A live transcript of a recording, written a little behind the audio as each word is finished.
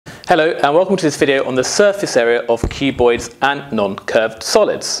Hello and welcome to this video on the surface area of cuboids and non-curved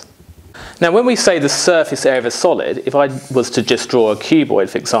solids. Now when we say the surface area of a solid, if I was to just draw a cuboid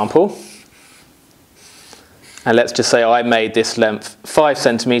for example, and let's just say I made this length 5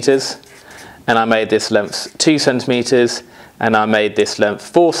 centimeters, and I made this length 2 centimeters, and I made this length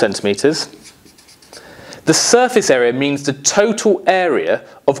 4 centimeters. The surface area means the total area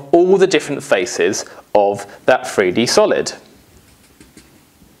of all the different faces of that 3D solid.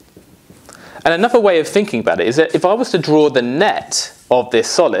 And another way of thinking about it is that if I was to draw the net of this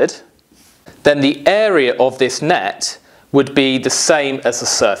solid, then the area of this net would be the same as the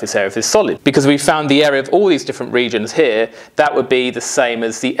surface area of this solid. Because we found the area of all these different regions here, that would be the same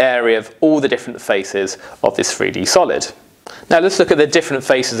as the area of all the different faces of this 3D solid. Now let's look at the different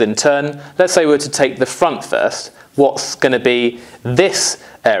faces in turn. Let's say we were to take the front first. What's going to be this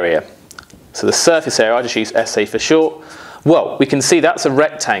area? So the surface area, I just use SA for short. Well, we can see that's a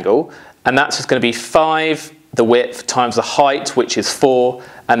rectangle, and that's just going to be 5, the width, times the height, which is 4,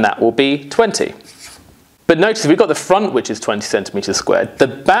 and that will be 20. But notice we've got the front, which is 20 centimeters squared. The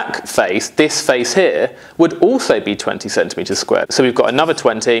back face, this face here, would also be 20 centimeters squared. So we've got another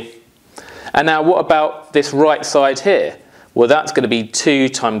 20. And now what about this right side here? Well, that's going to be 2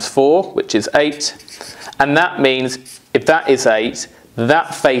 times 4, which is 8. And that means if that is 8,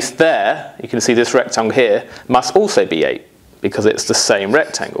 that face there, you can see this rectangle here, must also be 8, because it's the same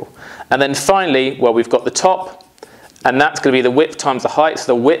rectangle. And then finally, well, we've got the top, and that's going to be the width times the height.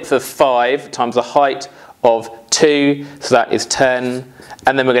 So the width of 5 times the height of 2, so that is 10.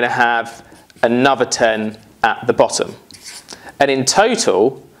 And then we're going to have another 10 at the bottom. And in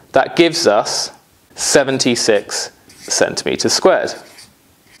total, that gives us 76 centimeters squared.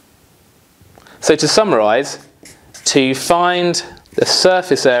 So to summarize, to find the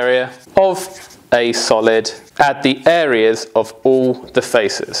surface area of a solid, add the areas of all the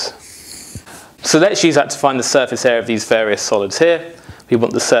faces. So let's use that to find the surface area of these various solids here. We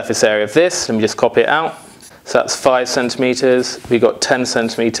want the surface area of this. Let me just copy it out. So that's 5 centimeters. We've got 10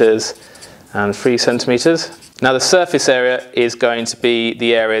 centimeters and 3 centimeters. Now the surface area is going to be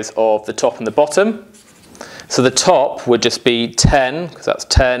the areas of the top and the bottom. So the top would just be 10, because that's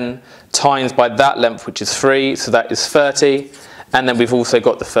 10, times by that length, which is 3, so that is 30. And then we've also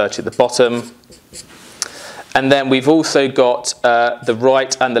got the 30 at the bottom. And then we've also got the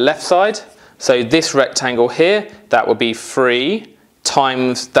right and the left side. So this rectangle here, that would be 3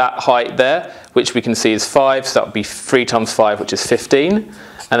 times that height there, which we can see is 5, so that would be 3 times 5, which is 15.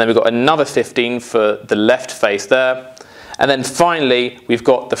 And then we've got another 15 for the left face there. And then finally, we've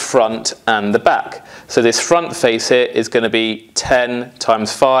got the front and the back. So this front face here is going to be 10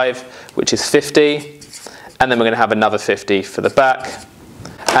 times 5, which is 50. And then we're going to have another 50 for the back.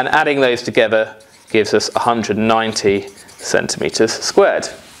 And adding those together gives us 190 centimeters squared.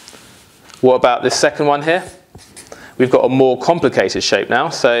 What about this second one here? We've got a more complicated shape now.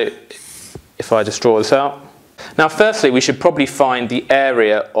 So if I just draw this out. Now firstly, we should probably find the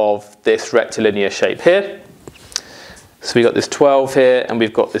area of this rectilinear shape here. So we've got this 12 here, and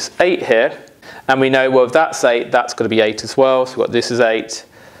we've got this 8 here. And we know, well, if that's 8, that's got to be 8 as well. So we've got this is 8.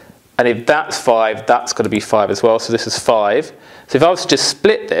 And if that's 5, that's got to be 5 as well. So this is 5. So if I was to just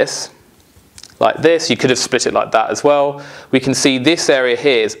split this like this, you could have split it like that as well. We can see this area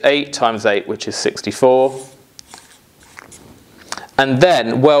here is 8 times 8, which is 64. And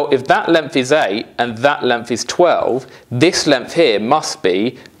then, well, if that length is 8 and that length is 12, this length here must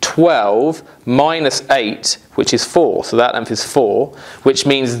be 12 minus 8, which is 4. So that length is 4, which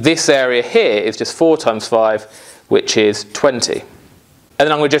means this area here is just 4 times 5, which is 20. And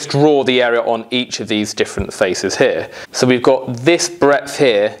then I'm going to just draw the area on each of these different faces here. So we've got this breadth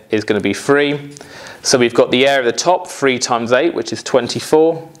here is going to be 3. So we've got the area of the top, 3 times 8, which is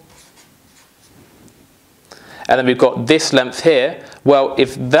 24. And then we've got this length here. Well,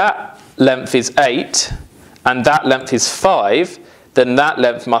 if that length is 8 and that length is 5, then that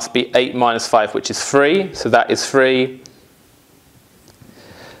length must be 8 minus 5, which is 3. So that is 3.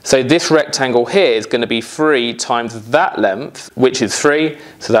 So this rectangle here is going to be 3 times that length, which is 3.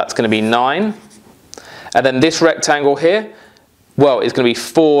 So that's going to be 9. And then this rectangle here, well, it's going to be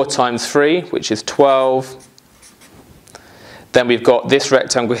 4 times 3, which is 12. Then we've got this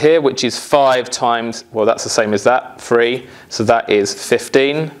rectangle here, which is 5 times, well, that's the same as that, 3. So that is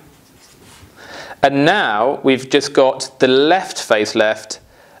 15. And now we've just got the left face left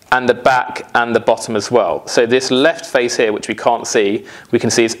and the back and the bottom as well. So this left face here, which we can't see, we can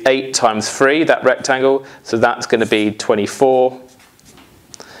see is 8 times 3, that rectangle. So that's going to be 24.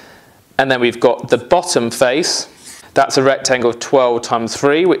 And then we've got the bottom face. That's a rectangle of 12 times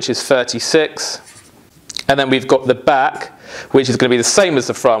 3, which is 36. And then we've got the back, which is going to be the same as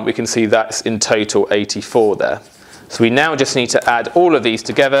the front. We can see that's in total 84 there. So we now just need to add all of these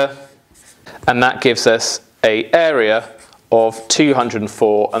together, and that gives us an area of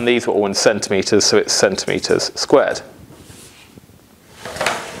 204, and these were all in centimetres, so it's centimetres squared.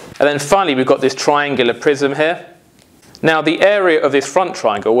 And then finally we've got this triangular prism here. Now the area of this front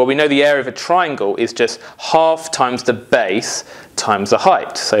triangle, well, we know the area of a triangle is just half times the base times the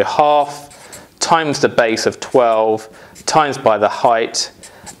height. So half times the base of 12 times by the height,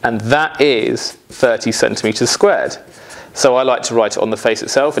 and that is 30 centimetres squared. So I like to write it on the face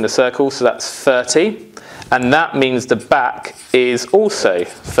itself in a circle, so that's 30. And that means the back is also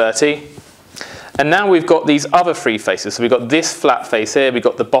 30. And now we've got these other three faces. So we've got this flat face here, we've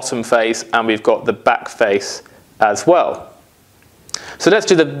got the bottom face, and we've got the back face as well. So let's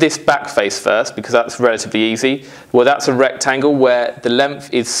do this back face first, because that's relatively easy. Well, that's a rectangle where the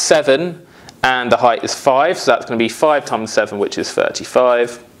length is 7 and the height is 5. So that's going to be 5 times 7, which is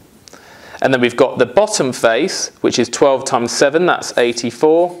 35. And then we've got the bottom face, which is 12 times 7, that's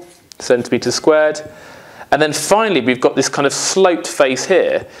 84 centimetres squared. And then finally, we've got this kind of sloped face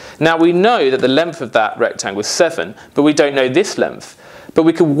here. Now we know that the length of that rectangle is 7, but we don't know this length. But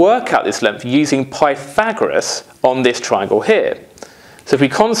we can work out this length using Pythagoras on this triangle here. So if we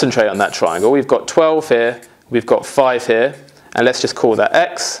concentrate on that triangle, we've got 12 here, we've got 5 here, and let's just call that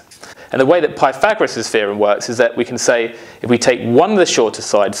x. And the way that Pythagoras' theorem works is that we can say if we take one of the shorter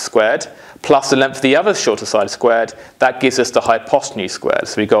sides squared plus the length of the other shorter side squared, that gives us the hypotenuse squared.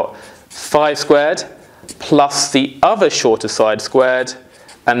 So we've got 5 squared plus the other shorter side squared,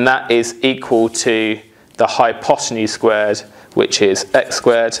 and that is equal to the hypotenuse squared, which is x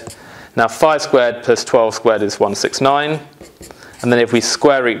squared. Now 5 squared plus 12 squared is 169. And then if we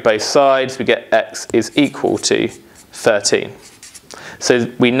square root both sides, we get x is equal to 13.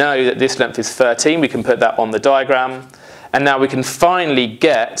 So we know that this length is 13. We can put that on the diagram. And now we can finally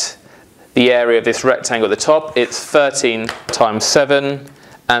get the area of this rectangle at the top. It's 13 times 7,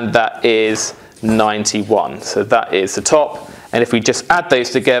 and that is 91. So that is the top. And if we just add those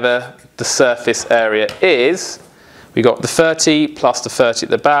together, the surface area is, we got the 30 plus the 30 at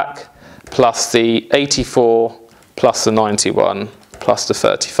the back, plus the 84 plus the 91 plus the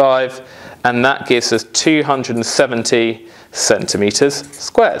 35, and that gives us 270 centimetres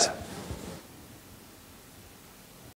squared.